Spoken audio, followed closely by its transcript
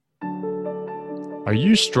Are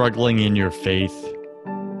you struggling in your faith?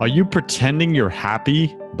 Are you pretending you're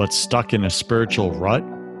happy but stuck in a spiritual rut?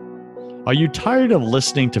 Are you tired of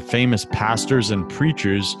listening to famous pastors and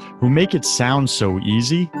preachers who make it sound so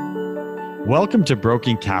easy? Welcome to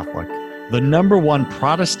Broken Catholic, the #1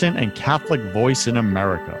 Protestant and Catholic voice in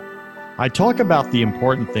America. I talk about the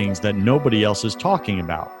important things that nobody else is talking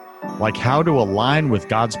about, like how to align with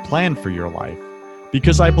God's plan for your life,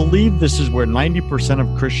 because I believe this is where 90%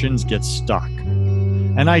 of Christians get stuck.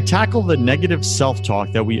 And I tackle the negative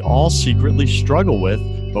self-talk that we all secretly struggle with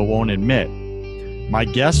but won't admit. My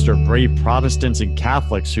guests are brave Protestants and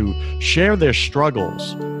Catholics who share their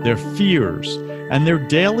struggles, their fears, and their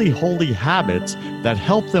daily holy habits that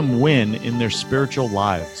help them win in their spiritual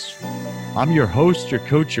lives. I'm your host, your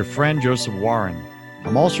coach, your friend, Joseph Warren.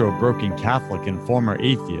 I'm also a broken Catholic and former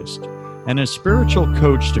atheist, and a spiritual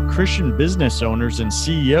coach to Christian business owners and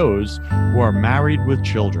CEOs who are married with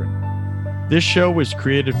children. This show was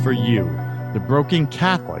created for you, the broken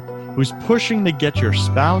Catholic who's pushing to get your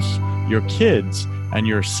spouse, your kids, and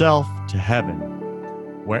yourself to heaven.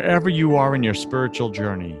 Wherever you are in your spiritual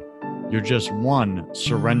journey, you're just one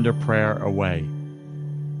surrender prayer away.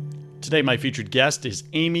 Today, my featured guest is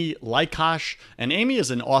Amy Lykosh, and Amy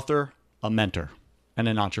is an author, a mentor, and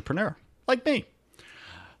an entrepreneur, like me.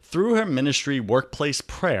 Through her ministry, Workplace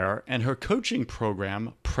Prayer, and her coaching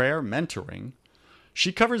program, Prayer Mentoring,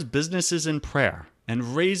 she covers businesses in prayer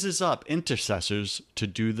and raises up intercessors to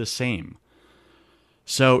do the same.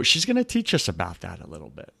 So she's going to teach us about that a little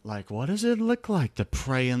bit. Like, what does it look like to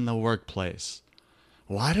pray in the workplace?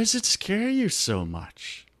 Why does it scare you so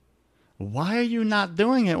much? Why are you not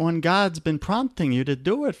doing it when God's been prompting you to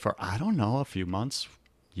do it for, I don't know, a few months,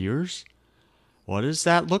 years? What does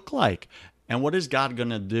that look like? And what is God going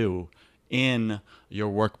to do in your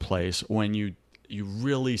workplace when you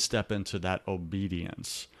really step into that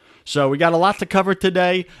obedience? So we got a lot to cover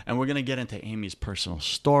today, and we're going to get into Amy's personal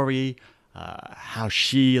story, how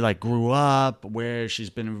she grew up, where she's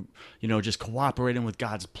been, just cooperating with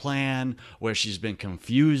God's plan, where she's been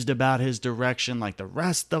confused about his direction like the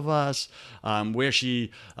rest of us, where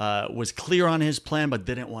she was clear on his plan but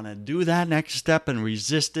didn't want to do that next step and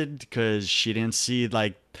resisted because she didn't see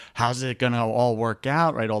how's it going to all work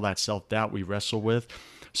out, right? All that self-doubt we wrestle with.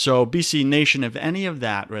 So BC Nation, if any of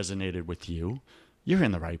that resonated with you, you're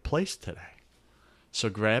in the right place today. So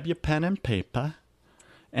grab your pen and paper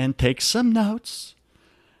and take some notes,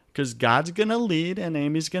 because God's going to lead and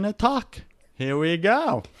Amy's going to talk. Here we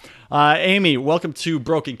go. Amy, welcome to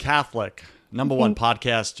Broken Catholic, #1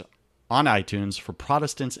 podcast on iTunes for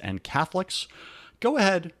Protestants and Catholics. Go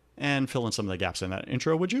ahead and fill in some of the gaps in that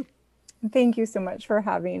intro, would you? Thank you so much for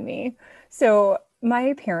having me. So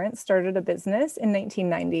my parents started a business in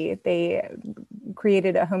 1990. They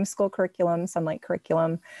created a homeschool curriculum, Sunlight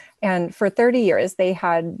curriculum. And for 30 years, they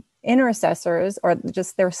had intercessors or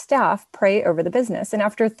just their staff pray over the business. And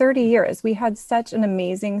after 30 years, we had such an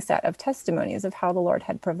amazing set of testimonies of how the Lord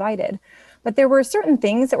had provided. But there were certain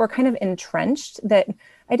things that were kind of entrenched that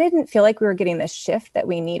I didn't feel like we were getting the shift that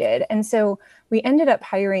we needed. And so we ended up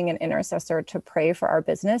hiring an intercessor to pray for our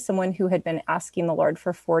business, someone who had been asking the Lord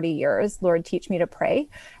for 40 years, Lord, teach me to pray.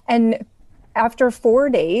 And after 4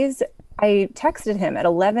 days, I texted him at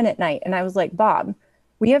 11 at night and I was like, Bob,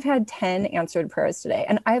 we have had 10 answered prayers today.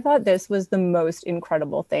 And I thought this was the most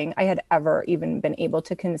incredible thing I had ever even been able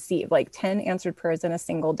to conceive, 10 answered prayers in a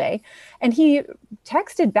single day. And he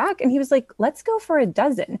texted back and he was like, let's go for a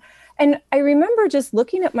dozen. And I remember just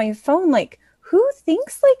looking at my phone, who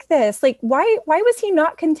thinks like this? Why was he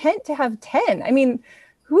not content to have 10? I mean,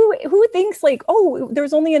 who thinks oh,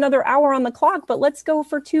 there's only another hour on the clock, but let's go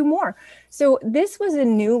for 2 more. So this was a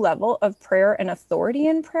new level of prayer and authority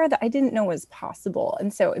in prayer that I didn't know was possible.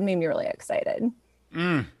 And so it made me really excited.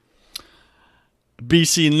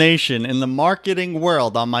 BC Nation, in the marketing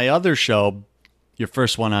world, on my other show, Your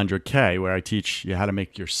First 100K, where I teach you how to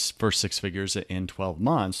make your first 6 figures in 12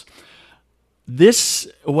 months.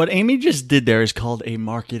 What Amy just did there is called a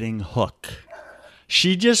marketing hook.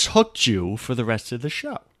 She just hooked you for the rest of the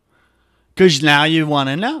show. Because now you want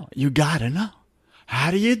to know. You got to know.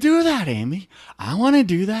 How do you do that, Amy? I want to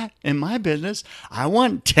do that in my business. I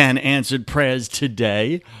want 10 answered prayers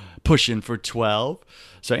today, pushing for 12.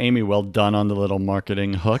 So, Amy, well done on the little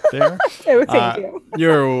marketing hook there. Oh, thank you.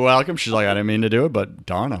 You're welcome. She's like, I didn't mean to do it, but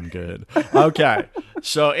darn, I'm good. Okay.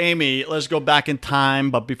 So, Amy, let's go back in time.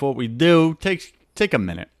 But before we do, take a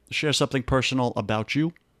minute. Share something personal about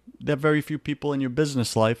you that very few people in your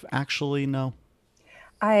business life actually know.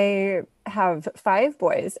 I have five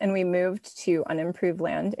boys, and we moved to unimproved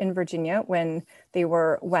land in Virginia when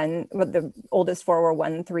the oldest four were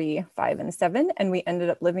 1, 3, 5, and 7. And we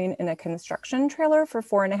ended up living in a construction trailer for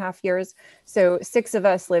 4.5 years. So six of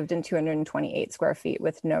us lived in 228 square feet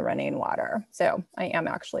with no running water. So I am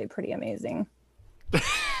actually pretty amazing.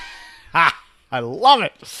 Ha! I love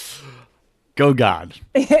it. Go God.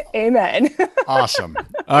 Amen. Awesome.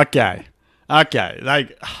 Okay.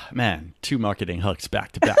 Like, man, 2 marketing hooks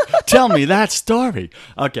back to back. Tell me that story.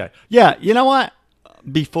 Okay. Yeah. You know what?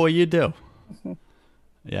 Before you do.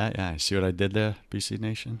 Yeah. See what I did there, BC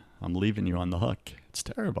Nation? I'm leaving you on the hook. It's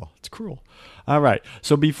terrible. It's cruel. All right.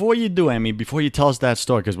 So before you do, Amy, before you tell us that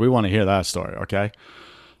story, because we want to hear that story, okay?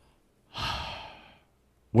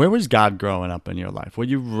 Where was God growing up in your life? Were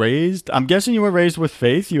you raised? I'm guessing you were raised with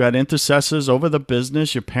faith. You had intercessors over the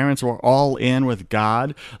business. Your parents were all in with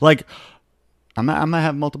God. Like, I might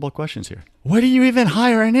have multiple questions here. Where do you even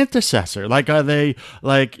hire an intercessor? Like, are they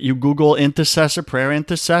like you Google intercessor, prayer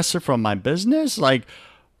intercessor from my business? Like,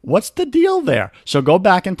 what's the deal there? So go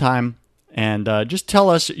back in time and just tell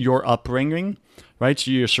us your upbringing, right?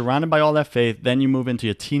 So you're surrounded by all that faith. Then you move into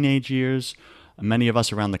your teenage years. Many of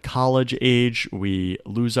us around the college age, we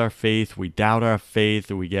lose our faith, we doubt our faith,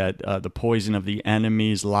 we get the poison of the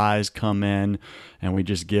enemy's lies come in, and we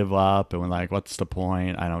just give up, and we're like, what's the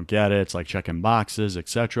point? I don't get it. It's like checking boxes,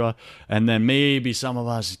 etc. And then maybe some of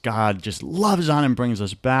us, God just loves on and brings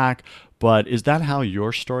us back. But is that how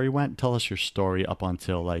your story went? Tell us your story up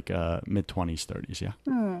until like mid-20s, 30s,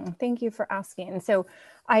 yeah? Thank you for asking. So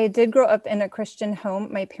I did grow up in a Christian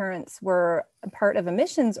home. My parents were a part of a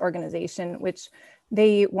missions organization, which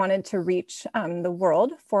they wanted to reach the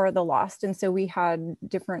world for the lost. And so we had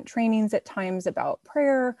different trainings at times about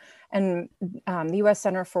prayer. And the U.S.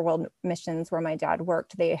 Center for World Missions, where my dad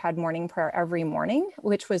worked, they had morning prayer every morning,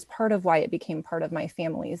 which was part of why it became part of my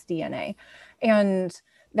family's DNA. And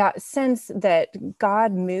that sense that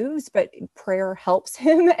God moves, but prayer helps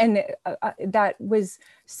him. And that was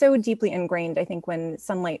so deeply ingrained. I think when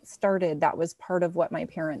Sunlight started, that was part of what my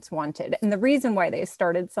parents wanted. And the reason why they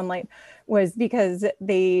started Sunlight was because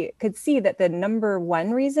they could see that the number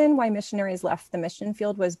one reason why missionaries left the mission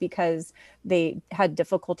field was because they had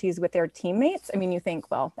difficulties with their teammates. I mean, you think,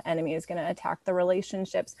 well, the enemy is going to attack the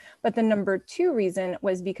relationships. But the number two reason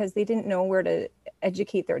was because they didn't know where to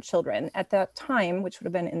educate their children. At that time, which would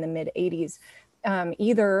have been in the mid 80s,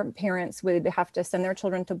 either parents would have to send their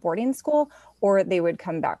children to boarding school or they would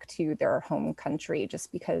come back to their home country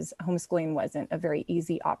just because homeschooling wasn't a very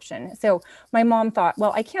easy option. So my mom thought,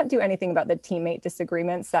 well, I can't do anything about the teammate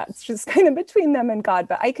disagreements. That's just kind of between them and God,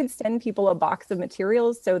 but I could send people a box of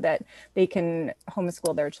materials so that they can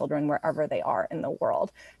homeschool their children wherever they are in the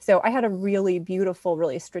world. So I had a really beautiful,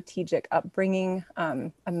 really strategic upbringing.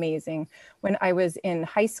 Amazing. When I was in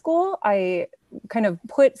high school, I kind of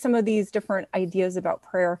put some of these different ideas about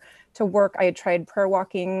prayer to work. I had tried prayer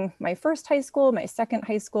walking my first high school, my second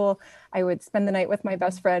high school. I would spend the night with my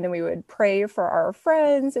best friend and we would pray for our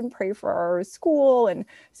friends and pray for our school. And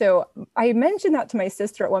so I mentioned that to my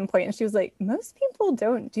sister at one point and she was like, most people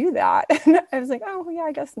don't do that. And I was like, oh yeah,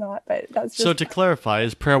 I guess not. But that's just... So to clarify,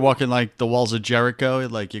 is prayer walking like the walls of Jericho?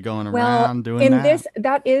 Like you're going around doing that?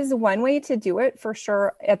 That is one way to do it for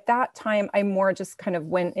sure. At that time, I more just kind of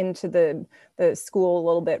went into the school a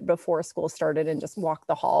little bit before school started and just walked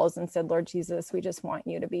the halls and said, Lord Jesus, we just want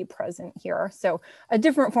you to be present here. So a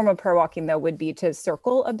different form of prayer walking, though, would be to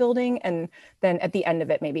circle a building and then at the end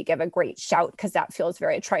of it, maybe give a great shout because that feels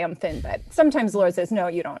very triumphant. But sometimes the Lord says, no,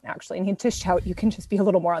 you don't actually need to shout. You can just be a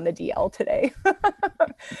little more on the DL today.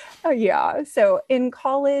 Yeah. So in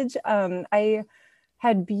college, I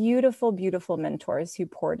had beautiful, beautiful mentors who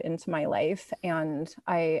poured into my life. And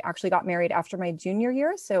I actually got married after my junior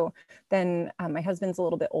year. So then my husband's a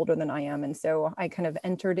little bit older than I am. And so I kind of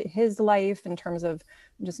entered his life in terms of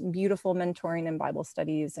just beautiful mentoring and Bible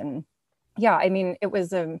studies. And yeah, I mean, it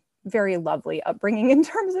was a very lovely upbringing in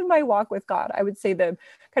terms of my walk with God. I would say the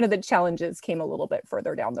kind of the challenges came a little bit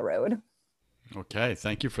further down the road. Okay.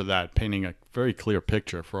 Thank you for that, painting a very clear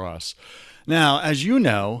picture for us. Now, as you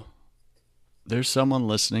know, there's someone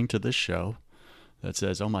listening to this show that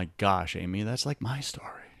says, oh my gosh, Amy, that's like my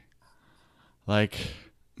story. Like,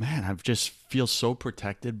 man, I just feel so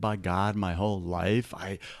protected by God my whole life.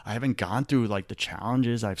 I haven't gone through like the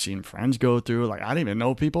challenges I've seen friends go through. Like, I didn't even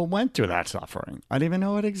know people went through that suffering. I didn't even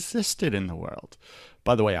know it existed in the world.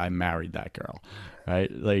 By the way, I married that girl, right?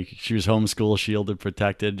 Like, she was homeschooled, shielded,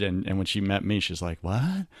 protected. And when she met me, she's like,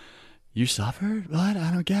 what? You suffered? What?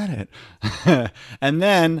 I don't get it. And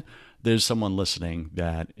then there's someone listening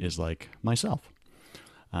that is like myself.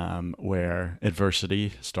 where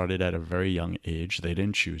adversity started at a very young age. They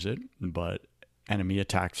didn't choose it, but enemy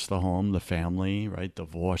attacks the home, the family, right?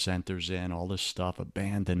 Divorce enters in, all this stuff,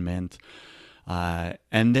 abandonment.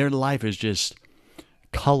 And their life is just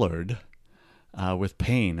colored with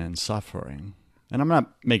pain and suffering. And I'm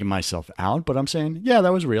not making myself out, but I'm saying, yeah,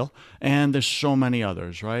 that was real. And there's so many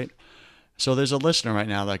others, right? So there's a listener right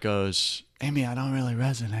now that goes, Amy, I don't really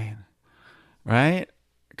resonate, right?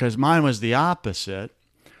 Because mine was the opposite.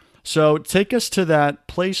 So take us to that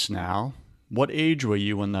place now. What age were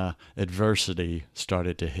you when the adversity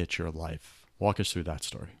started to hit your life? Walk us through that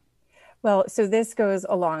story. Well, so this goes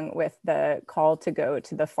along with the call to go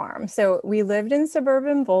to the farm. So we lived in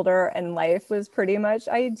suburban Boulder and life was pretty much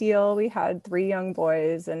ideal. We had 3 young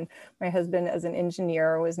boys and my husband as an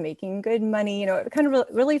engineer was making good money. You know, it kind of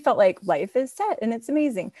really felt like life is set and it's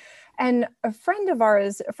amazing. And a friend of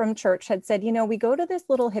ours from church had said, you know, we go to this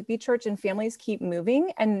little hippie church and families keep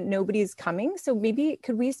moving and nobody's coming. So maybe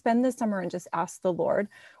could we spend the summer and just ask the Lord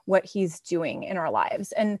what he's doing in our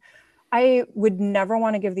lives? And I would never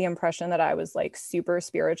want to give the impression that I was like super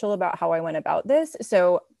spiritual about how I went about this.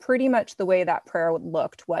 So pretty much the way that prayer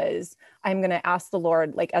looked was, I'm going to ask the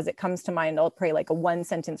Lord, like, as it comes to mind, I'll pray like a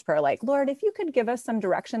 1-sentence prayer, like, Lord, if you could give us some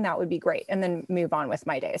direction, that would be great. And then move on with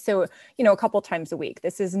my day. So, you know, a couple times a week.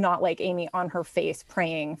 This is not like Amy on her face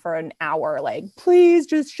praying for an hour, like, please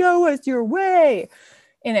just show us your way.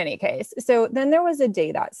 In any case, so then there was a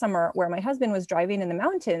day that summer where my husband was driving in the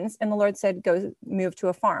mountains and the Lord said, go move to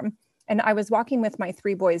a farm. And I was walking with my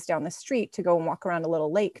 3 boys down the street to go and walk around a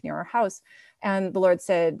little lake near our house. And the Lord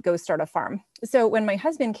said, go start a farm. So when my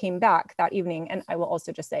husband came back that evening, and I will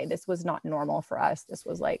also just say this was not normal for us. This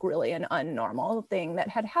was like really an unnormal thing that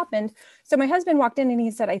had happened. So my husband walked in and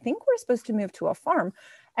he said, I think we're supposed to move to a farm.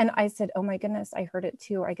 And I said, oh my goodness, I heard it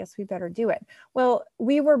too. I guess we better do it. Well,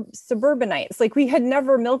 we were suburbanites. Like we had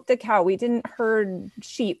never milked a cow. We didn't herd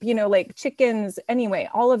sheep, you know, like chickens anyway,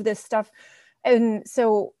 all of this stuff. And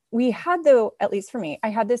so we had, though, at least for me, I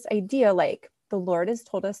had this idea like the Lord has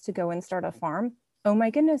told us to go and start a farm. Oh my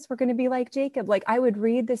goodness, we're going to be like Jacob. Like I would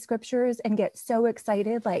read the scriptures and get so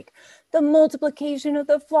excited, like the multiplication of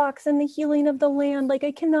the flocks and the healing of the land. Like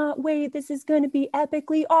I cannot wait. This is going to be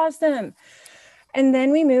epically awesome. And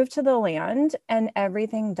then we moved to the land and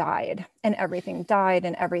everything died and everything died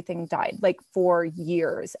and everything died. Like for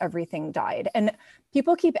years, everything died. And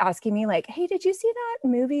people keep asking me like, hey, did you see that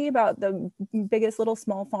movie about the Biggest Little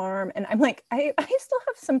Small Farm? And I'm like, I still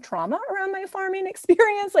have some trauma around my farming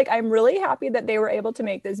experience. Like, I'm really happy that they were able to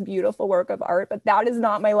make this beautiful work of art, but that is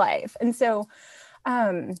not my life. And so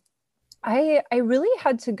I really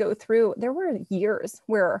had to go through, there were years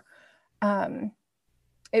where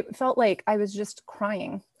it felt like I was just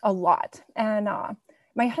crying a lot. And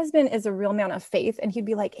my husband is a real man of faith. And he'd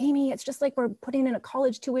be like, Amy, it's just like we're putting in a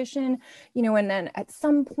college tuition, you know, and then at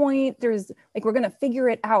some point there's like, we're going to figure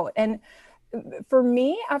it out. And for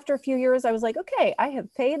me, after a few years, I was like, okay, I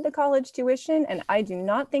have paid the college tuition and I do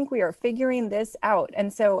not think we are figuring this out.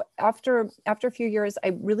 And so after a few years,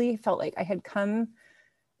 I really felt like I had come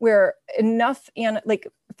where enough, and like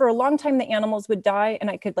for a long time, the animals would die and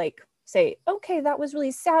I could like say, okay, that was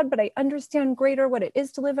really sad, but I understand greater what it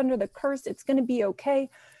is to live under the curse. It's going to be okay.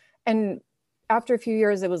 And after a few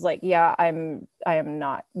years, it was like, yeah, I am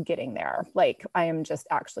not getting there. Like, I am just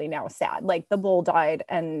actually now sad. Like the bull died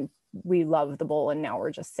and we love the bull and now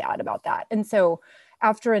we're just sad about that. And so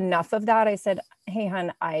after enough of that, I said, hey,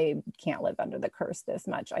 hon, I can't live under the curse this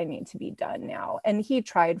much. I need to be done now. And he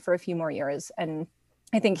tried for a few more years, and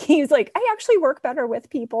I think he's like, I actually work better with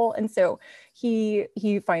people. And so he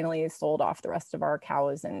finally sold off the rest of our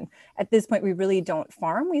cows. And at this point, we really don't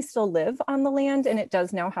farm. We still live on the land, and it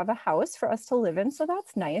does now have a house for us to live in. So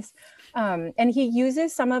that's nice. And he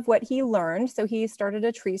uses some of what he learned. So he started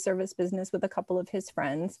a tree service business with a couple of his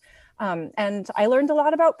friends. And I learned a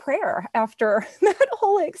lot about prayer after that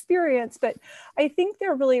whole experience. But I think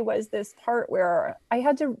there really was this part where I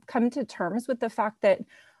had to come to terms with the fact that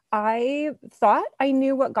I thought I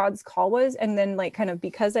knew what God's call was. And then like kind of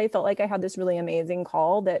because I felt like I had this really amazing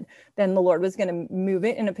call, that then the Lord was going to move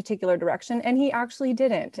it in a particular direction, and he actually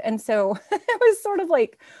didn't. And so it was sort of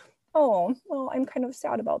like, oh, well, I'm kind of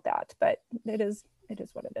sad about that, but it is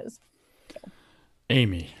what it is. So.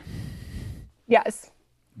 Amy. Yes.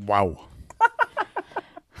 Wow.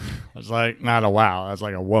 It's like not a wow. That's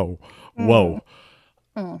like a whoa. Whoa.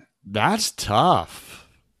 That's tough.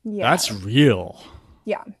 Yeah. That's real.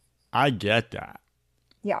 Yeah. I get that.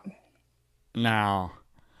 Yeah. Now,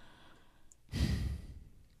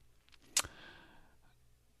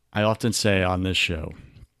 I often say on this show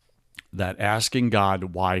that asking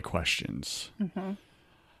God why questions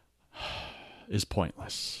is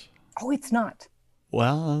pointless. Oh, it's not.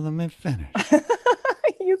 Well, let me finish.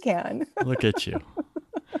 You can. Look at you.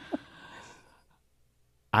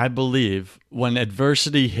 I believe when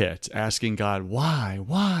adversity hits, asking God, why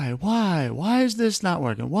is this not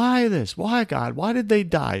working? Why this? Why, God? Why did they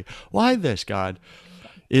die? Why this, God?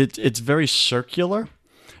 It's very circular,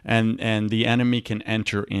 and the enemy can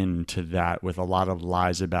enter into that with a lot of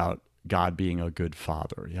lies about God being a good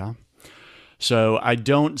father, yeah? So I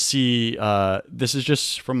don't see, this is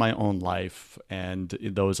just from my own life and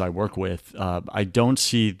those I work with, I don't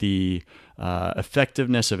see the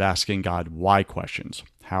effectiveness of asking God why questions.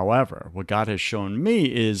 However, what God has shown me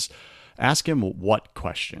is ask him what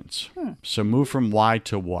questions. So move from why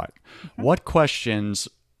to what. What questions,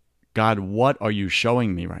 God, what are you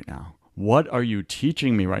showing me right now? What are you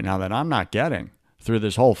teaching me right now that I'm not getting through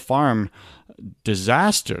this whole farm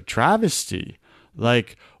disaster, travesty?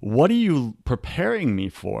 Like, what are you preparing me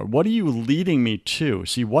for? What are you leading me to?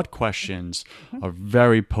 See, what questions are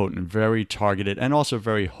very potent, very targeted, and also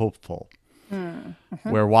very hopeful,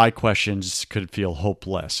 where why questions could feel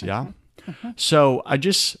hopeless, yeah? So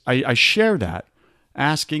I share that,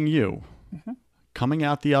 asking you, coming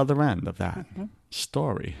out the other end of that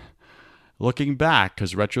story, looking back,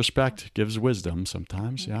 because retrospect gives wisdom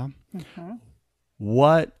sometimes, yeah?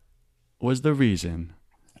 What was the reason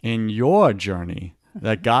in your journey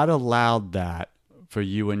that God allowed that for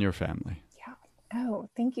you and your family? Yeah. Oh,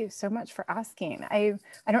 thank you so much for asking. I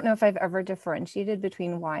don't know if I've ever differentiated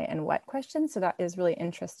between why and what questions, so that is really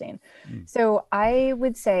interesting. So I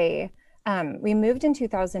would say we moved in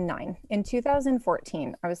 2009. In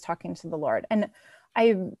 2014, I was talking to the Lord, and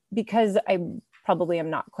because I probably am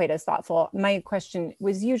not quite as thoughtful, my question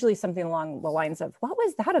was usually something along the lines of, what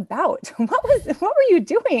was that about? What were you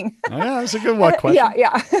doing? Oh, yeah, that's a good what question.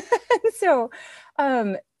 Yeah. So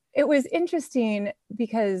it was interesting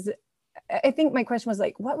because I think my question was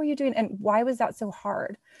like, what were you doing? And why was that so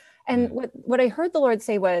hard? And what I heard the Lord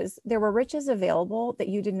say was, there were riches available that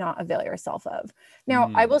you did not avail yourself of.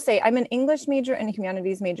 Now, I will say I'm an English major and a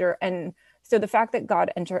humanities major. And so the fact that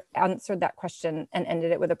God answered that question and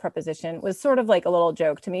ended it with a preposition was sort of like a little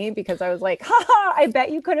joke to me, because I was like, I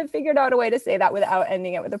bet you could have figured out a way to say that without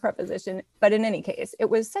ending it with a preposition. But in any case, it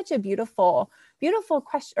was such a beautiful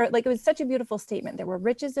question, or like, it was such a beautiful statement. There were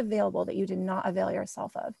riches available that you did not avail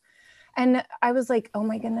yourself of. And I was like, oh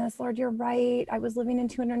my goodness, Lord, you're right. I was living in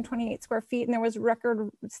 228 square feet and there was record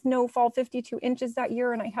snowfall, 52 inches that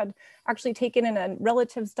year. And I had actually taken in a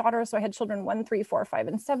relative's daughter. So I had children 1, 3, 4, 5,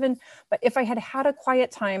 and 7. But if I had had a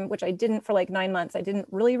quiet time, which I didn't for like 9 months, I didn't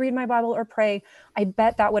really read my Bible or pray, I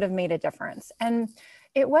bet that would have made a difference. And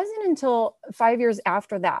it wasn't until 5 years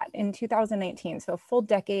after that, in 2019, so a full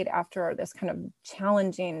decade after this kind of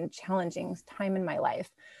challenging time in my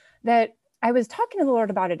life, that I was talking to the Lord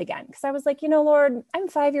about it again, because I was like, Lord, I'm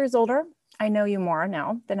 5 years older. I know you more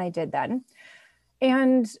now than I did then.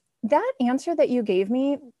 And that answer that you gave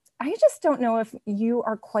me, I just don't know if you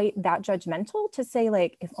are quite that judgmental to say,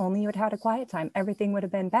 like, if only you had had a quiet time, everything would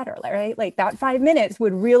have been better, right? Like that 5 minutes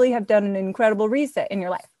would really have done an incredible reset in your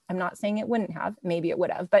life. I'm not saying it wouldn't have, maybe it would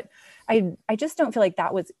have, but I just don't feel like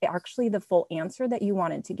that was actually the full answer that you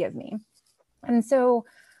wanted to give me. And so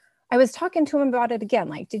I was talking to him about it again,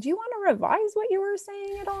 like, did you want to revise what you were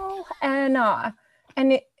saying at all?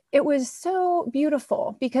 And it was so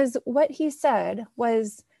beautiful, because what he said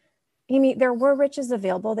was, Amy, there were riches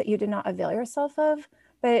available that you did not avail yourself of,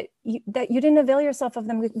 but that you didn't avail yourself of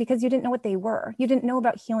them because you didn't know what they were. You didn't know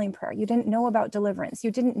about healing prayer. You didn't know about deliverance.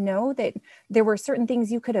 You didn't know that there were certain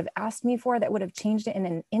things you could have asked me for that would have changed it in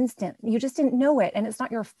an instant. You just didn't know it. And it's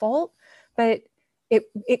not your fault, but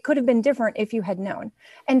it could have been different if you had known.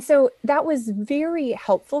 And so that was very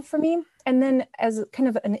helpful for me. And then as kind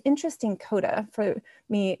of an interesting coda for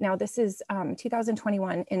me, now this is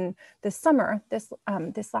 2021, in the summer,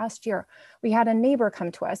 this last year, we had a neighbor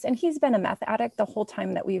come to us, and he's been a meth addict the whole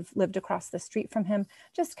time that we've lived across the street from him,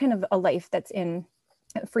 just kind of a life that's in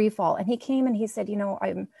free fall. And he came and he said,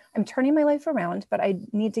 I'm turning my life around, but I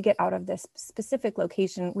need to get out of this specific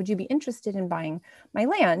location. Would you be interested in buying my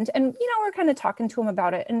land? And, we're kind of talking to him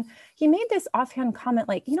about it. And he made this offhand comment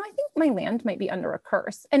like, I think my land might be under a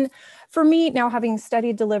curse. And for me now, having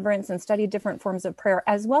studied deliverance and studied different forms of prayer,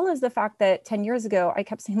 as well as the fact that 10 years ago, I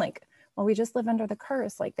kept saying like, well, we just live under the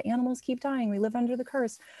curse. Like the animals keep dying. We live under the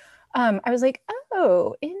curse. I was like,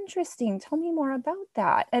 oh, interesting. Tell me more about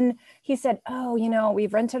that. And he said, oh,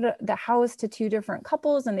 we've rented the house to 2 different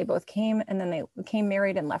couples, and they both came, and then they became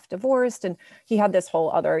married and left divorced. And he had this whole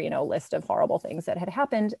other, list of horrible things that had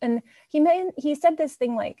happened. And he said this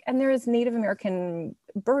thing like, and there's Native American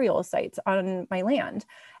burial sites on my land.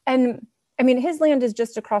 And I mean, his land is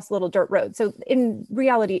just across a little dirt road. So in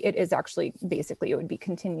reality, it is actually basically, it would be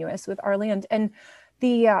continuous with our land. And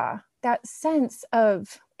that sense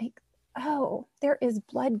of like, oh, there is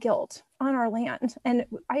blood guilt on our land. And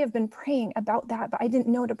I have been praying about that, but I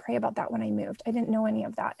didn't know to pray about that when I moved. I didn't know any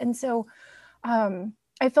of that. And so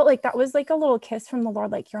I felt like that was like a little kiss from the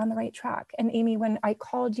Lord, like you're on the right track. And Amy, when I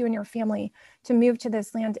called you and your family to move to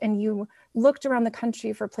this land and you looked around the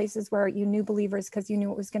country for places where you knew believers because you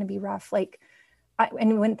knew it was going to be rough, like,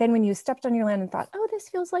 when you stepped on your land and thought, oh, this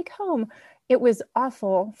feels like home, it was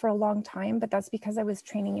awful for a long time, but that's because I was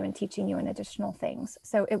training you and teaching you in additional things.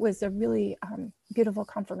 So it was a really beautiful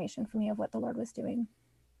confirmation for me of what the Lord was doing.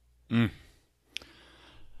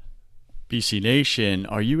 BC Nation,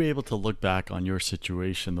 are you able to look back on your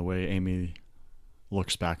situation the way Amy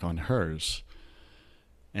looks back on hers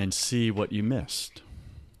and see what you missed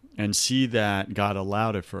and see that God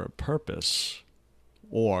allowed it for a purpose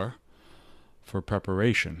or for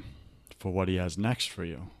preparation for what he has next for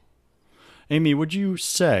you? Amy, would you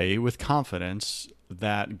say with confidence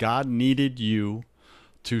that God needed you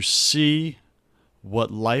to see what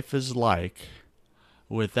life is like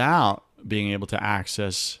without being able to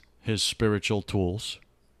access his spiritual tools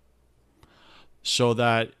so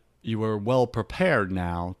that you were well prepared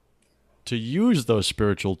now to use those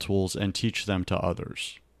spiritual tools and teach them to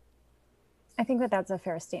others? I think that that's a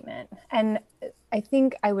fair statement. And I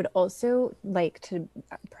think I would also like to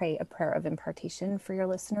pray a prayer of impartation for your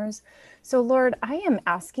listeners. So Lord, I am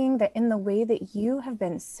asking that in the way that you have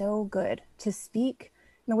been so good to speak,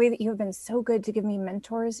 in the way that you have been so good to give me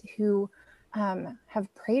mentors who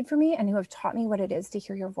have prayed for me and who have taught me what it is to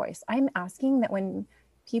hear your voice, I'm asking that when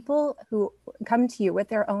people who come to you with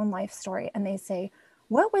their own life story and they say,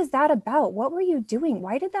 what was that about? What were you doing?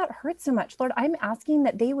 Why did that hurt so much? Lord, I'm asking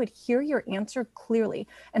that they would hear your answer clearly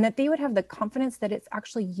and that they would have the confidence that it's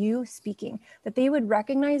actually you speaking, that they would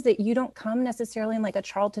recognize that you don't come necessarily in like a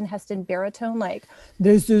Charlton Heston baritone, like,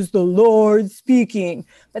 this is the Lord speaking,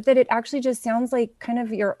 but that it actually just sounds like kind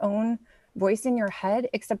of your own voice in your head,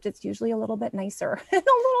 except it's usually a little bit nicer and a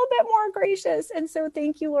little bit more gracious. And so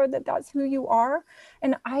thank you, Lord, that that's who you are.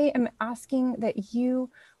 And I am asking that you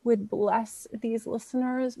would bless these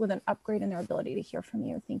listeners with an upgrade in their ability to hear from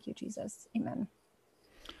you. Thank you, Jesus. Amen.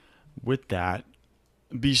 With that,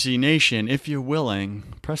 BC Nation, if you're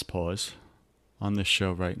willing, press pause on this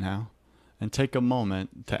show right now and take a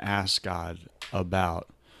moment to ask God about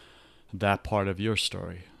that part of your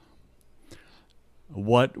story.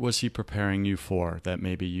 What was he preparing you for that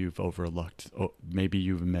maybe you've overlooked, or maybe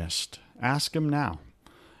you've missed? Ask him now.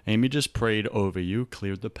 Amy just prayed over you,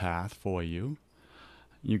 cleared the path for you.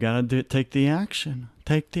 You got to take the action.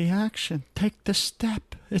 Take the action. Take the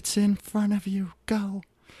step. It's in front of you. Go.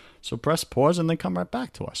 So press pause and then come right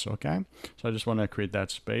back to us, okay? So I just want to create that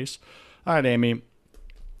space. All right, Amy.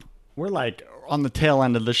 We're like on the tail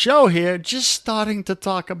end of the show here, just starting to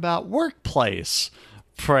talk about workplace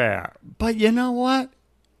prayer. But you know what?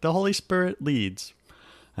 The Holy Spirit leads,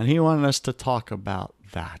 and he wanted us to talk about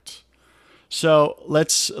that. So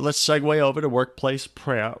let's segue over to workplace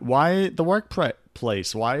prayer. Why the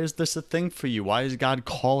workplace? Why is this a thing for you? Why is God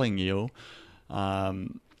calling you?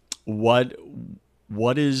 What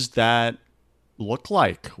does that look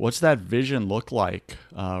like? What's that vision look like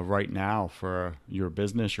right now for your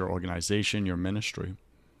business, your organization, your ministry?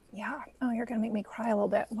 Yeah. Oh, you're going to make me cry a little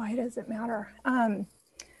bit. Why does it matter?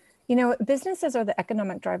 Businesses are the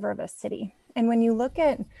economic driver of a city. And when you look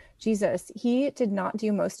at Jesus, he did not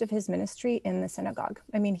do most of his ministry in the synagogue.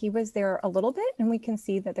 I mean, he was there a little bit, and we can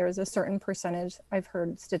see that there is a certain percentage. I've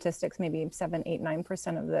heard statistics, maybe 7, 8,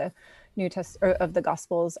 9% of the of the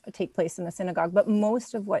Gospels take place in the synagogue. But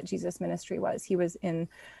most of what Jesus' ministry was, he was in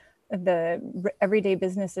the everyday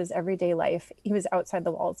businesses, everyday life. He was outside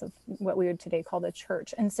the walls of what we would today call the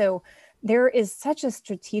church. And so there is such a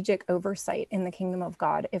strategic oversight in the kingdom of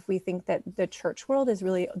God if we think that the church world is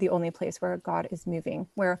really the only place where God is moving,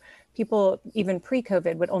 where people, even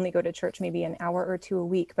pre-COVID, would only go to church maybe an hour or two a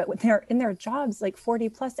week, but when they're in their jobs, like 40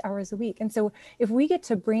 plus hours a week. And so if we get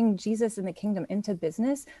to bring Jesus and the kingdom into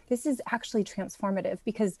business, this is actually transformative,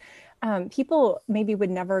 because people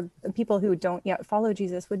who don't yet follow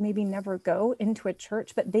Jesus would maybe never go into a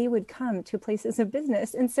church, but they would come to places of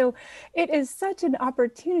business. And so it is such an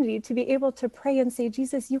opportunity to be able to pray and say,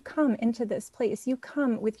 Jesus, you come into this place, you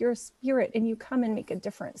come with your spirit, and you come and make a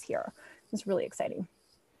difference here. It's really exciting.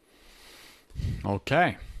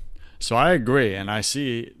 Okay. So I agree, and I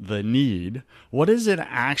see the need. What does it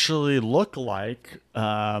actually look like?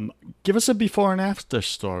 Give us a before and after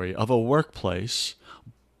story of a workplace,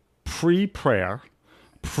 pre-prayer,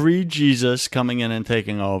 pre-Jesus coming in and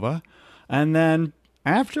taking over, and then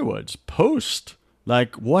afterwards, post?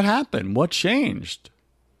 Like, what happened? What changed?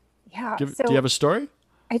 Yeah. Do So you have a story?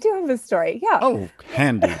 I do have a story. Yeah. Oh,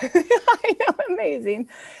 handy. I know, amazing.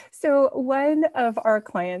 So, one of our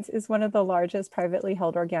clients is one of the largest privately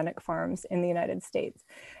held organic farms in the United States.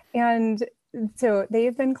 And so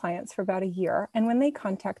they've been clients for about a year. And when they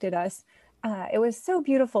contacted us, it was so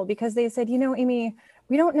beautiful because they said, Amy,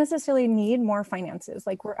 we don't necessarily need more finances.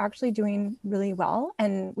 Like, we're actually doing really well.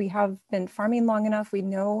 And we have been farming long enough. We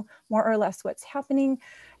know more or less what's happening.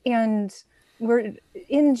 And we're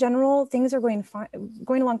in general, things are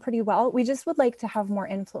going along pretty well. We just would like to have more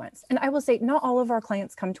influence. And I will say, not all of our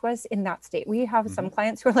clients come to us in that state. We have some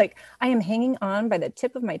clients who are like, I am hanging on by the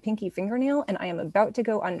tip of my pinky fingernail and I am about to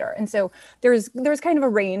go under. And so there's kind of a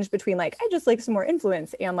range between like, I just like some more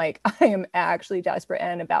influence and like, I am actually desperate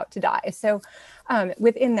and about to die. So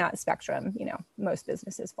within that spectrum, most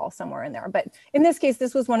businesses fall somewhere in there. But in this case,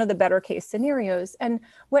 this was one of the better case scenarios. And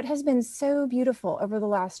what has been so beautiful over the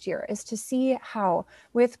last year is to see how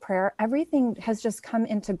with prayer, everything has just come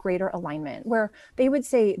into greater alignment, where they would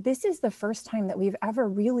say, this is the first time that we've ever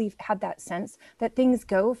really had that sense that things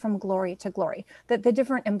go from glory to glory, that the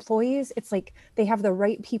different employees, it's like they have the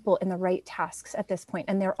right people in the right tasks at this point,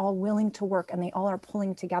 and they're all willing to work and they all are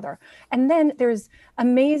pulling together. And then there's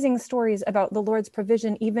amazing stories about the Lord's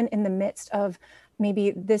provision, even in the midst of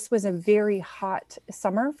maybe this was a very hot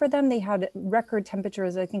summer for them. They had record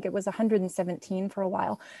temperatures. I think it was 117 for a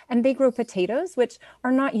while. And they grow potatoes, which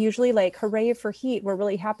are not usually like, hooray for heat, we're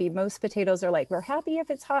really happy. Most potatoes are like, we're happy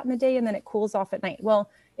if it's hot in the day and then it cools off at night.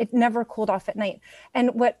 Well, it never cooled off at night.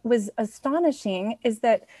 And what was astonishing is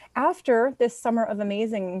that after this summer of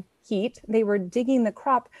amazing heat, they were digging the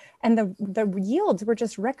crop and the yields were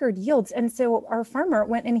just record yields. And so our farmer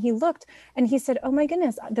went and he looked and he said, oh my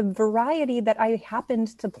goodness, the variety that I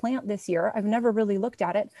happened to plant this year, I've never really looked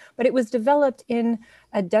at it, but it was developed in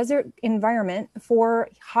a desert environment for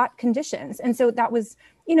hot conditions. And so that was,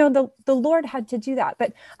 the Lord had to do that.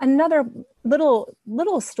 But another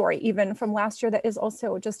little story even from last year that is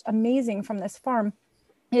also just amazing from this farm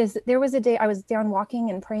is there was a day I was down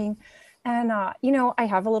walking and praying. And, I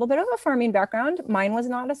have a little bit of a farming background. Mine was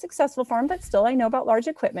not a successful farm, but still I know about large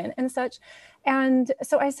equipment and such. And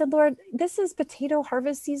so I said, Lord, this is potato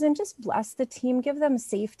harvest season. Just bless the team, give them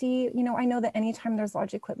safety. I know that anytime there's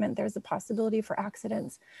large equipment, there's a possibility for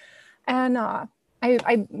accidents. And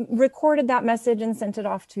I recorded that message and sent it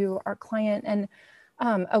off to our client. And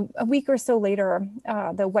a week or so later,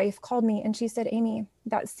 the wife called me and she said, Amy,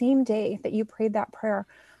 that same day that you prayed that prayer,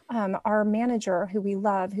 our manager, who we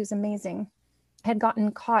love, who's amazing, had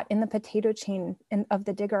gotten caught in the potato chain of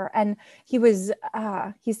the digger. And he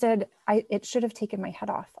said, it should have taken my head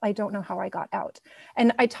off. I don't know how I got out.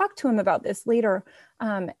 And I talked to him about this later.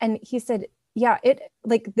 And he said, yeah,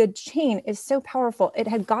 the chain is so powerful. It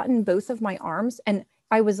had gotten both of my arms and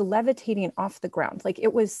I was levitating off the ground. Like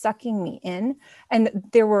it was sucking me in. And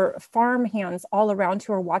there were farm hands all around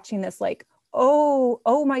who are watching this like,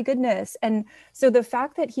 oh my goodness. And so the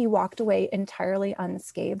fact that he walked away entirely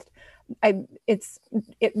unscathed,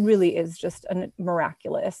 it really is just a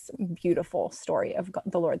miraculous, beautiful story of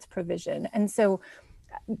the Lord's provision. And so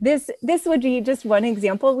this would be just one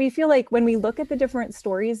example. We feel like when we look at the different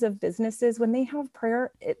stories of businesses, when they have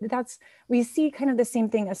prayer, we see kind of the same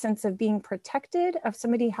thing, a sense of being protected, of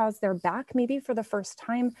somebody has their back maybe for the first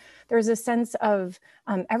time. There's a sense of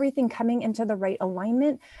everything coming into the right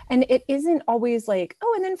alignment. And it isn't always like,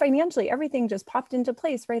 oh, and then financially, everything just popped into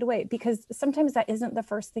place right away, because sometimes that isn't the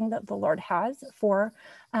first thing that the Lord has for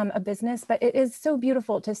a business. But it is so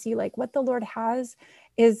beautiful to see like what the Lord has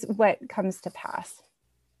is what comes to pass.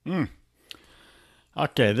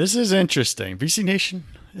 Okay, this is interesting. VC Nation,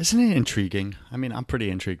 isn't it intriguing? I mean, I'm pretty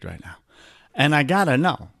intrigued right now. And I gotta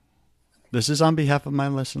know, this is on behalf of my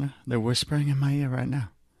listener. They're whispering in my ear right now.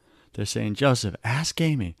 They're saying, Joseph, ask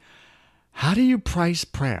Amy, how do you price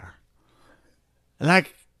prayer?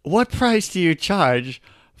 Like, what price do you charge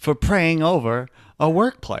for praying over a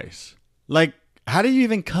workplace? Like, how do you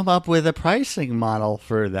even come up with a pricing model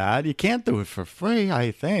for that? You can't do it for free, I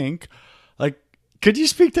think. Like, could you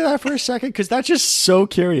speak to that for a second? Because that's just so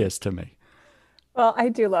curious to me. Well, I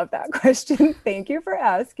do love that question. Thank you for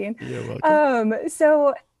asking. You're welcome.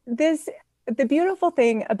 So the beautiful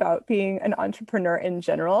thing about being an entrepreneur in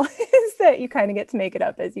general is that you kind of get to make it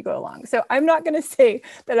up as you go along. So I'm not going to say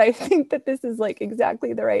that I think that this is like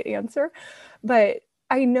exactly the right answer, but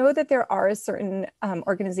I know that there are certain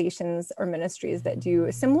organizations or ministries that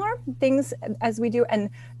do similar things as we do. And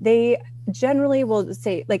they generally will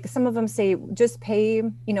say, like some of them say, just pay,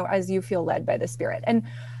 as you feel led by the Spirit. And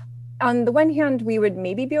on the one hand, we would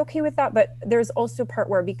maybe be okay with that, but there's also part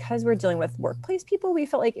where, because we're dealing with workplace people, we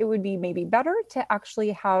felt like it would be maybe better to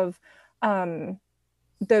actually have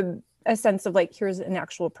a sense of like, here's an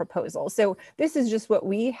actual proposal. So this is just what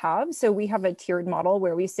we have. So we have a tiered model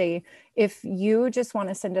where we say, if you just want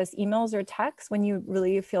to send us emails or texts when you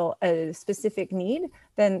really feel a specific need,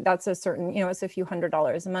 then that's a certain, it's a few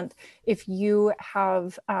 $100s a month. If you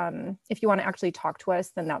have, if you want to actually talk to us,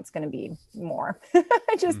 then that's going to be more,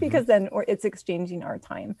 just because then it's exchanging our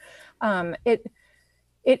time. It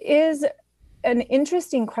is an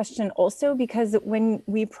interesting question also, because when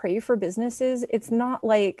we pray for businesses, it's not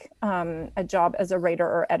like a job as a writer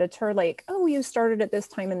or editor, like, oh, you started at this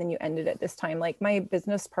time and then you ended at this time. Like my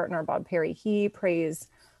business partner, Bob Perry, he prays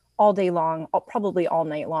all day long, probably all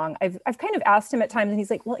night long. I've kind of asked him at times and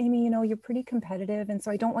he's like, well, Amy, you're pretty competitive. And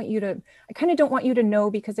so I kind of don't want you to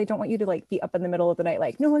know, because I don't want you to like be up in the middle of the night,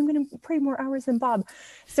 like, no, I'm going to pray more hours than Bob.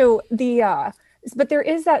 So but there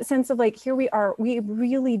is that sense of like, here we are, we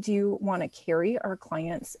really do want to carry our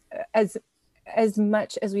clients as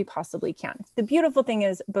much as we possibly can. The beautiful thing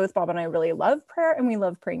is both Bob and I really love prayer and we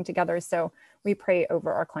love praying together. So we pray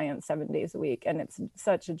over our clients 7 days a week, and it's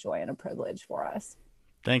such a joy and a privilege for us.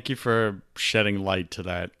 Thank you for shedding light to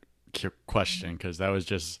that question, because that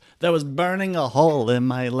was burning a hole in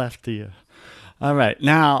my left ear. All right.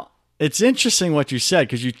 Now, it's interesting what you said,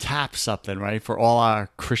 because you tap something, right, for all our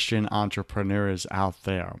Christian entrepreneurs out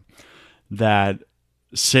there that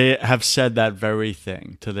have said that very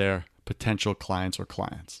thing to their potential clients or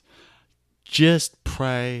clients. Just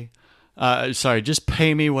pray. Just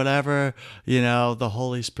pay me whatever, the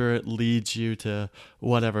Holy Spirit leads you to,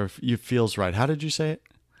 whatever you feels right. How did you say it?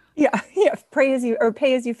 Yeah. Pay as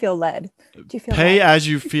you feel led. Do you feel pay led? As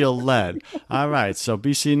you feel led. All right. So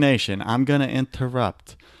BC Nation, I'm going to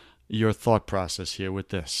interrupt your thought process here with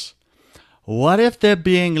this. What if they're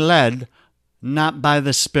being led not by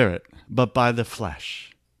the Spirit, but by the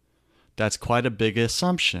flesh? That's quite a big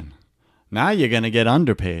assumption. Now you're going to get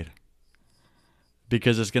underpaid,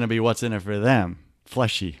 because it's going to be what's in it for them,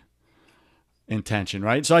 fleshy intention,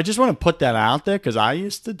 right? So I just want to put that out there, because I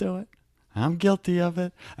used to do it. I'm guilty of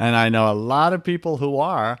it. And I know a lot of people who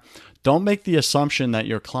are. Don't make the assumption that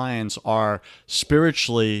your clients are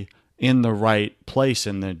spiritually in the right place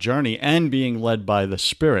in their journey and being led by the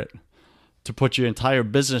Spirit to put your entire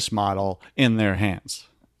business model in their hands.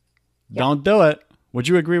 Yeah. Don't do it. Would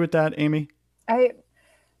you agree with that, Amy?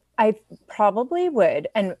 I probably would.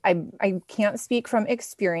 And I can't speak from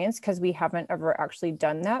experience, because we haven't ever actually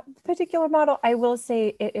done that particular model. I will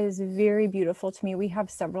say it is very beautiful to me. We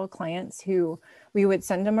have several clients who we would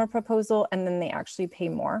send them a proposal and then they actually pay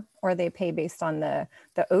more, or they pay based on the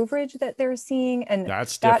overage that they're seeing. And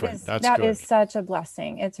that's different. That is such a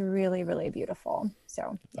blessing. It's really, really beautiful.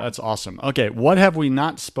 So yeah. That's awesome. Okay. What have we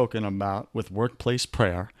not spoken about with workplace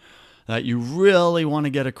prayer that you really want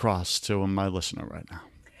to get across to my listener right now?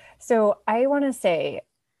 So I want to say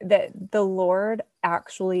that the Lord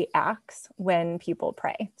actually acts when people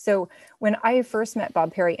pray. So when I first met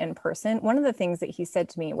Bob Perry in person, one of the things that he said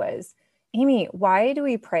to me was, Amy, why do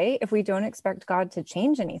we pray if we don't expect God to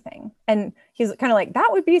change anything? And he's kind of like, that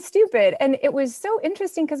would be stupid. And it was so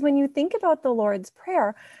interesting, because when you think about the Lord's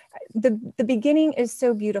Prayer, the beginning is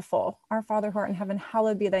so beautiful. Our Father who art in heaven,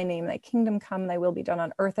 hallowed be thy name. Thy kingdom come, thy will be done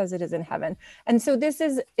on earth as it is in heaven. And so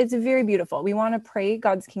it's very beautiful. We want to pray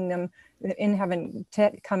God's kingdom in heaven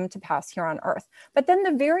to come to pass here on earth. But then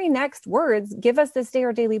the very next words, give us this day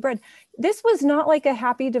our daily bread. This was not like a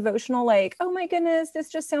happy devotional, like, oh my goodness,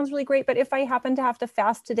 this just sounds really great, but if I happen to have to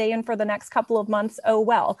fast today and for the next couple of months, oh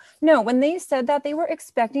well. No, when they said that, they were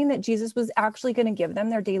expecting that Jesus was actually going to give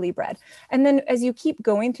them their daily bread. And then as you keep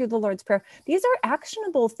going through the Lord's Prayer, these are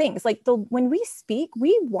actionable things. Like when we speak,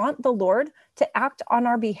 we want the Lord to act on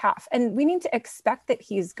our behalf, and we need to expect that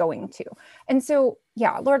he's going to. And so,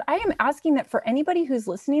 yeah, Lord, I am asking that for anybody who's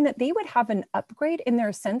listening, that they would have an upgrade in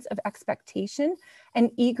their sense of expectation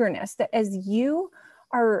and eagerness, that as you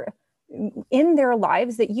are in their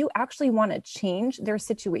lives, that you actually want to change their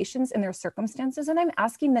situations and their circumstances. And I'm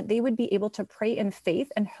asking that they would be able to pray in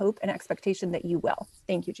faith and hope and expectation that you will.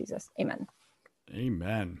 Thank you, Jesus. Amen.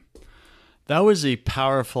 Amen. That was a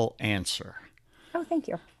powerful answer. Oh, thank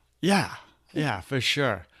you. Yeah, for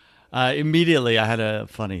sure. Immediately, I had a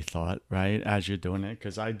funny thought, right, as you're doing it,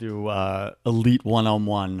 because I do elite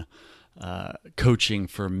one-on-one coaching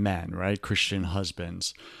for men, right, Christian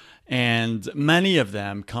husbands. And many of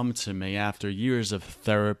them come to me after years of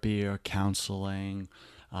therapy or counseling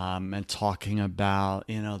and talking about,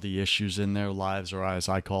 the issues in their lives, or as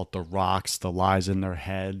I call it, the rocks, the lies in their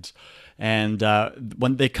heads. And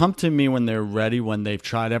when they come to me when they're ready, when they've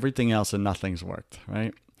tried everything else and nothing's worked,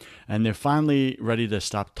 right? and they're finally ready to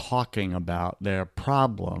stop talking about their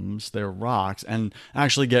problems, their rocks, and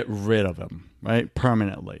actually get rid of them, right?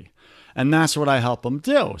 Permanently. And that's what I help them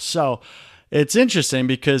do. So it's interesting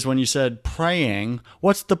because when you said praying,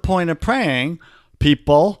 what's the point of praying,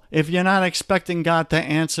 people, if you're not expecting God to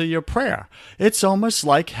answer your prayer? It's almost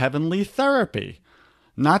like heavenly therapy.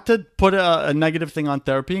 Not to put a negative thing on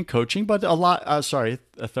therapy and coaching, but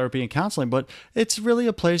therapy and counseling, but it's really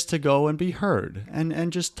a place to go and be heard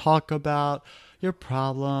and just talk about your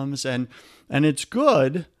problems. And it's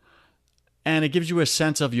good. And it gives you a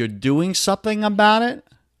sense of you're doing something about it,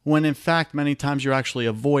 when in fact, many times you're actually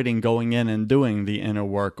avoiding going in and doing the inner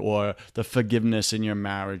work or the forgiveness in your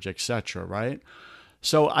marriage, etc. Right?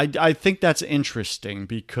 So I think that's interesting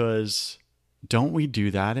because don't we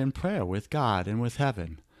do that in prayer with God and with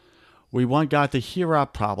heaven? We want God to hear our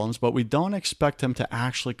problems, but we don't expect him to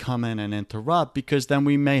actually come in and interrupt, because then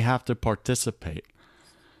we may have to participate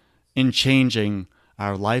in changing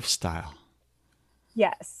our lifestyle.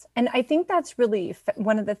 Yes. And I think that's really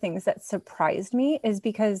one of the things that surprised me, is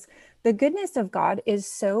because the goodness of God is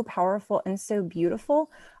so powerful and so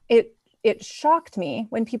beautiful. It shocked me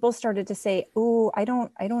when people started to say, "Oh, I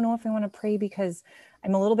don't know if I want to pray because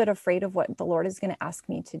I'm a little bit afraid of what the Lord is going to ask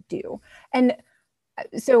me to do." And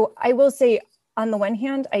so I will say, on the one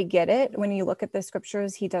hand, I get it. When you look at the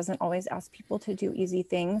scriptures, he doesn't always ask people to do easy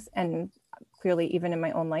things. And clearly, even in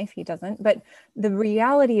my own life, he doesn't. But the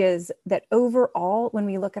reality is that overall, when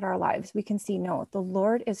we look at our lives, we can see, no, the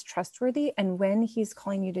Lord is trustworthy. And when he's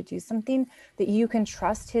calling you to do something, that you can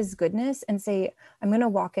trust his goodness and say, I'm going to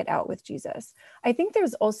walk it out with Jesus. I think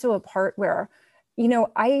there's also a part where,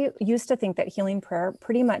 I used to think that healing prayer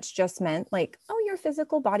pretty much just meant like, oh, your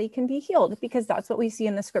physical body can be healed, because that's what we see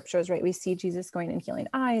in the scriptures, right? We see Jesus going and healing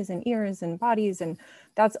eyes and ears and bodies, and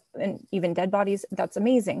even dead bodies. That's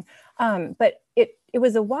amazing. But it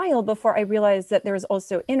was a while before I realized that there's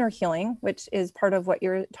also inner healing, which is part of what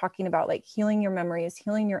you're talking about, like healing your memories,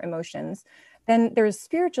 healing your emotions. Then there's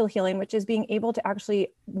spiritual healing, which is being able to actually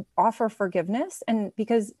offer forgiveness. And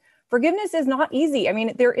because forgiveness is not easy. I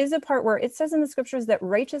mean, there is a part where it says in the scriptures that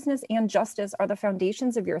righteousness and justice are the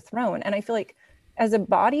foundations of your throne. And I feel like as a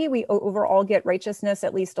body, we overall get righteousness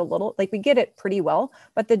at least a little, like we get it pretty well.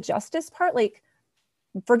 But the justice part, like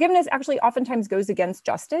forgiveness actually oftentimes goes against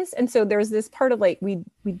justice. And so there's this part of like, we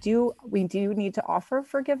do need to offer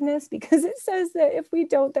forgiveness, because it says that if we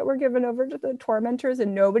don't, that we're given over to the tormentors,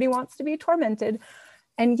 and nobody wants to be tormented.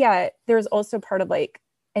 And yet there's also part of like,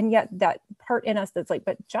 and yet that part in us that's like,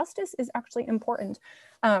 but justice is actually important.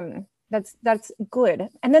 That's good.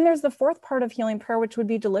 And then there's the fourth part of healing prayer, which would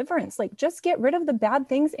be deliverance. Like, just get rid of the bad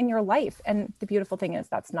things in your life. And the beautiful thing is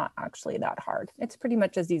that's not actually that hard. It's pretty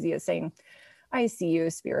much as easy as saying, I see you,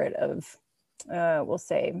 spirit of, we'll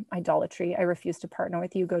say idolatry. I refuse to partner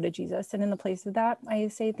with you. Go to Jesus. And in the place of that, I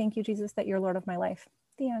say, thank you, Jesus, that you're Lord of my life.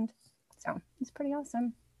 The end. So it's pretty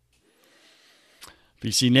awesome.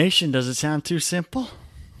 BC Nation, does it sound too simple?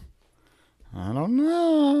 I don't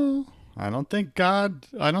know. I don't think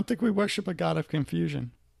we worship a God of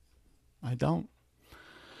confusion. I don't.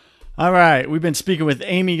 All right. We've been speaking with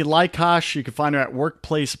Amy Lykosh. You can find her at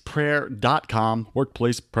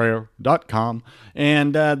workplaceprayer.com.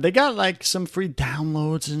 And they got like some free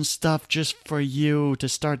downloads and stuff just for you to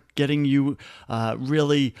start getting you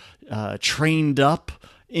really trained up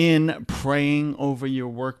in praying over your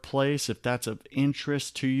workplace. If that's of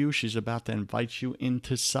interest to you, she's about to invite you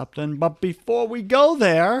into something. But before we go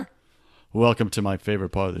there, welcome to my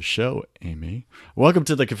favorite part of the show, Amy. Welcome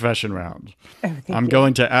to the confession round. I'm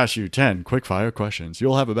going to ask you 10 quick-fire questions.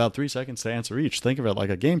 You'll have about 3 seconds to answer each. Think of it like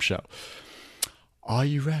a game show. Are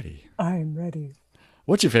you ready? I'm ready.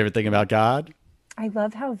 What's your favorite thing about God? I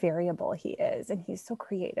love how variable he is, and he's so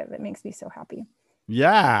creative. It makes me so happy.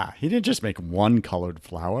 Yeah, he didn't just make one colored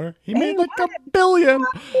flower. He made like a billion.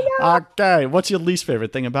 Okay, what's your least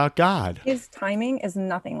favorite thing about God? His timing is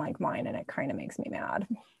nothing like mine, and it kind of makes me mad.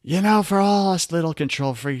 You know, for all us little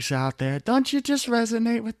control freaks out there, don't you just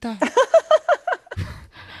resonate with that?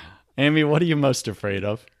 Amy, what are you most afraid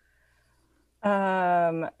of?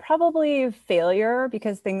 Probably failure,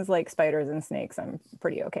 because things like spiders and snakes I'm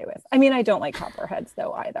pretty okay with. I mean, I don't like copperheads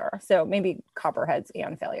though either. So maybe copperheads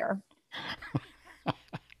and failure.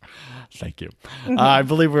 Thank you. I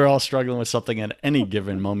believe we're all struggling with something at any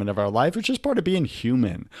given moment of our life, which is part of being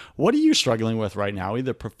human. What are you struggling with right now,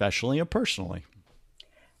 either professionally or personally?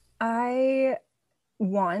 I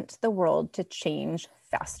want the world to change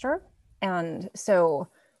faster. And so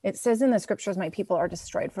it says in the scriptures, my people are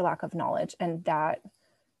destroyed for lack of knowledge. And that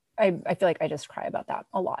I feel like I just cry about that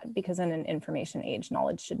a lot because in an information age,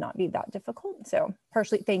 knowledge should not be that difficult. So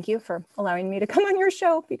partially, thank you for allowing me to come on your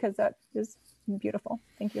show because that is beautiful.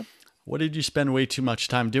 Thank you. What did you spend way too much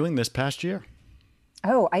time doing this past year?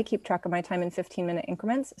 Oh, I keep track of my time in 15-minute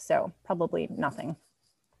increments. So probably nothing.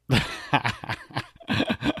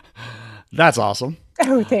 That's awesome.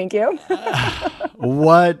 Oh, thank you.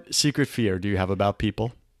 What secret fear do you have about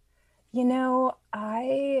people?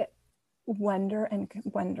 I wonder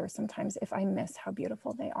sometimes if I miss how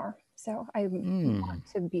beautiful they are. So I want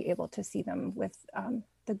to be able to see them with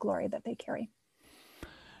the glory that they carry.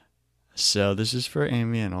 So this is for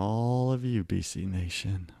Amy and all of you, BC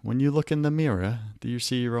Nation. When you look in the mirror, do you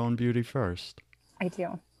see your own beauty first? I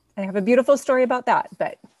do. I have a beautiful story about that,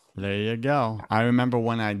 but... There you go. I remember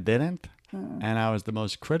when I didn't, and I was the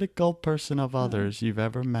most critical person of others you've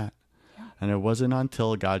ever met. Yeah. And it wasn't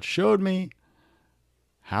until God showed me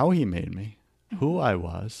how he made me, who I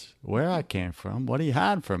was, where I came from, what he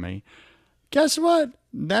had for me. Guess what?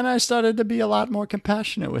 Then I started to be a lot more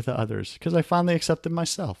compassionate with others because I finally accepted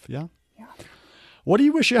myself. Yeah. Yeah. What do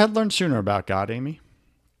you wish you had learned sooner about God, Amy?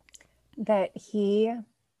 That he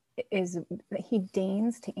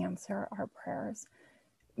deigns to answer our prayers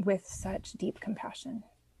with such deep compassion.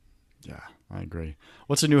 Yeah, I agree.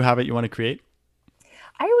 What's a new habit you want to create?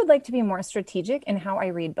 I would like to be more strategic in how I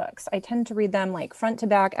read books. I tend to read them like front to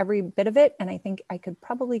back, every bit of it. And I think I could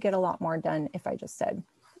probably get a lot more done if I just said,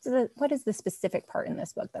 what is the specific part in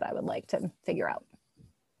this book that I would like to figure out?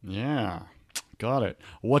 Yeah, got it.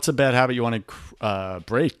 What's a bad habit you want to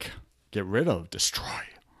break, get rid of, destroy?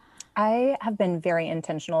 I have been very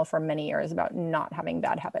intentional for many years about not having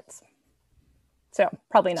bad habits. So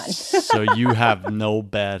probably none. So you have no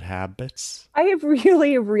bad habits? I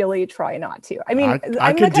really, really try not to. I mean,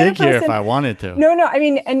 I could dig here if I wanted to. No, I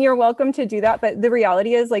mean, and you're welcome to do that. But the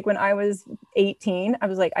reality is, like, when I was 18, I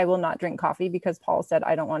was like, I will not drink coffee because Paul said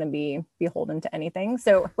I don't want to be beholden to anything.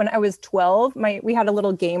 So when I was 12, we had a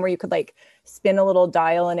little game where you could like spin a little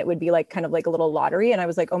dial and it would be like kind of like a little lottery. And I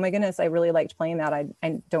was like, oh my goodness, I really liked playing that.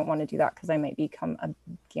 I don't want to do that because I might become a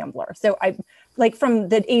gambler. So I like from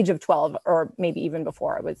the age of 12 or maybe even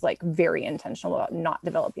before, I was like very intentional about not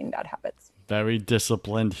developing bad habits. Very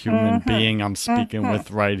disciplined human being I'm speaking with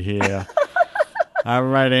right here. All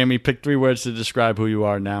right, Amy, pick 3 words to describe who you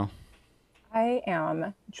are now. I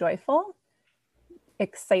am joyful,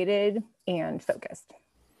 excited, and focused.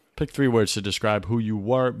 Pick 3 words to describe who you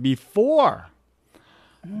were before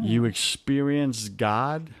you experienced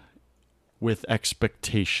God with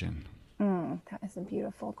expectation. That is a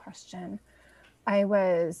beautiful question. I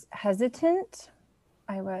was hesitant.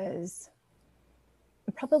 I was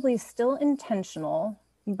probably still intentional,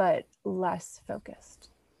 but less focused.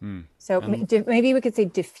 So maybe we could say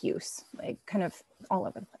diffuse, like kind of all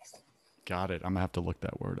over the place. Got it. I'm going to have to look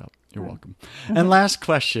that word up. You're welcome. And last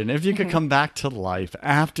question. If you could come back to life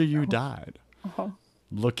after you died,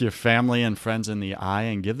 look your family and friends in the eye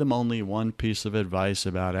and give them only one piece of advice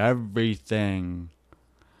about everything,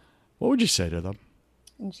 what would you say to them?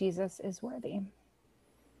 Jesus is worthy.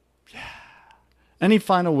 Yeah. Any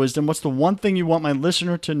final wisdom? What's the one thing you want my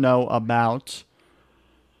listener to know about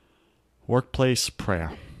workplace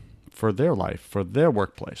prayer for their life, for their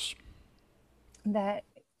workplace? That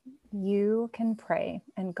you can pray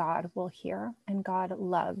and God will hear, and God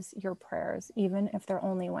loves your prayers, even if they're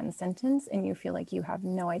only one sentence and you feel like you have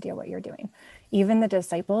no idea what you're doing. Even the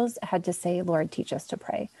disciples had to say, Lord, teach us to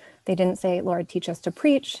pray. They didn't say, Lord, teach us to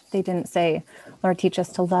preach. They didn't say, Lord, teach us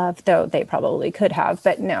to love, though they probably could have,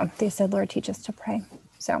 but no, they said, Lord, teach us to pray.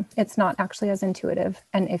 So it's not actually as intuitive.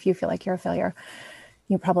 And if you feel like you're a failure,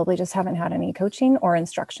 you probably just haven't had any coaching or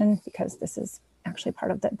instruction, because this is actually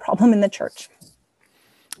part of the problem in the church.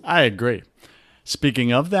 I agree.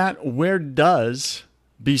 Speaking of that, where does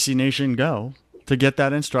BC Nation go to get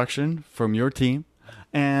that instruction from your team?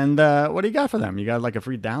 And what do you got for them? You got like a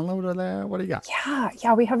free download or there? What do you got?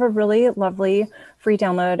 Yeah. We have a really lovely free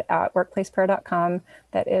download at workplaceprayer.com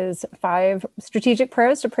that is 5 strategic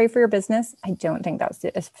prayers to pray for your business. I don't think that's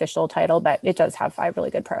the official title, but it does have 5 really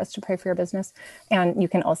good prayers to pray for your business. And you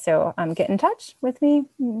can also get in touch with me.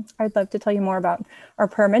 I'd love to tell you more about our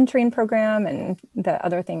prayer mentoring program and the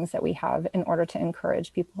other things that we have in order to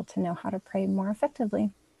encourage people to know how to pray more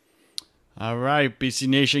effectively. All right, BC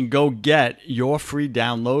Nation, go get your free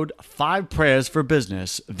download, 5 prayers for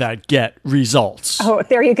business that get results. Oh,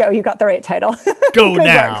 there you go. You got the right title. Go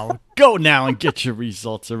now. Go now and get your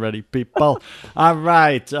results already, people. All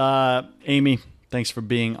right, Amy, thanks for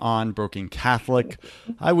being on Broken Catholic.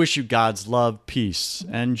 I wish you God's love, peace,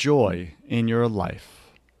 and joy in your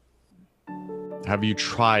life. Have you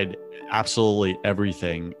tried absolutely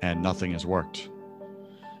everything and nothing has worked?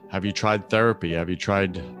 Have you tried therapy? Have you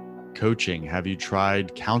tried coaching? Have you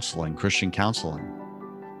tried counseling, Christian counseling?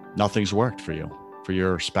 Nothing's worked for you, for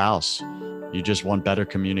your spouse. You just want better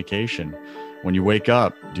communication. When you wake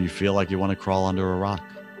up, do you feel like you want to crawl under a rock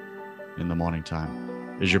in the morning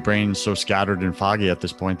time? Is your brain so scattered and foggy at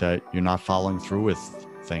this point that you're not following through with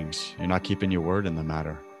things? You're not keeping your word in the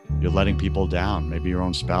matter. You're letting people down, maybe your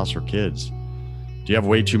own spouse or kids. Do you have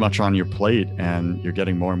way too much on your plate and you're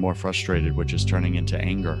getting more and more frustrated, which is turning into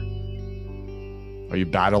anger? Are you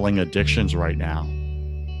battling addictions right now?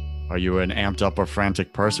 Are you an amped up or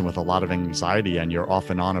frantic person with a lot of anxiety and you're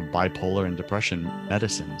off and on of bipolar and depression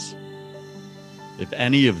medicines? If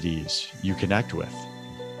any of these you connect with,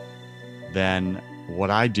 then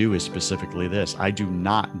what I do is specifically this. I do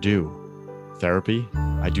not do therapy.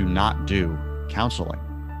 I do not do counseling.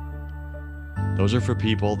 Those are for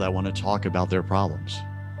people that want to talk about their problems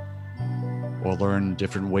or learn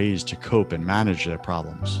different ways to cope and manage their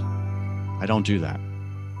problems. I don't do that.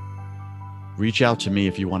 Reach out to me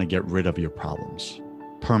if you want to get rid of your problems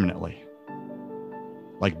permanently.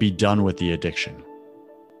 Like, be done with the addiction.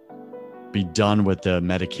 Be done with the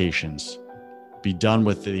medications. Be done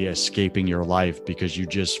with the escaping your life because you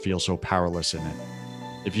just feel so powerless in it.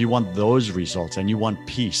 If you want those results and you want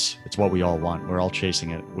peace, it's what we all want. We're all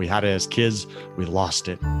chasing it. We had it as kids. We lost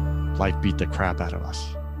it. Life beat the crap out of us.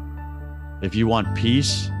 If you want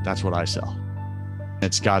peace, that's what I sell.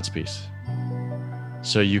 It's God's peace.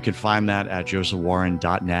 So you can find that at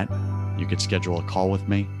josephwarren.net. You can schedule a call with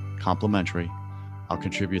me, complimentary. I'll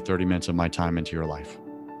contribute 30 minutes of my time into your life.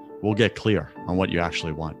 We'll get clear on what you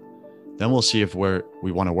actually want. Then we'll see if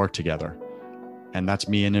we want to work together. And that's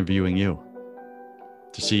me interviewing you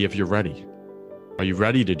to see if you're ready. Are you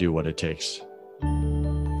ready to do what it takes?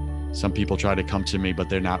 Some people try to come to me, but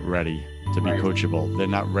they're not ready to be coachable. They're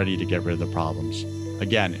not ready to get rid of the problems.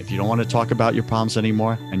 Again, if you don't want to talk about your problems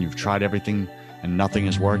anymore and you've tried everything and nothing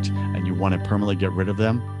has worked and you want to permanently get rid of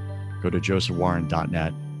them, go to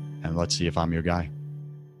josephwarren.net and let's see if I'm your guy.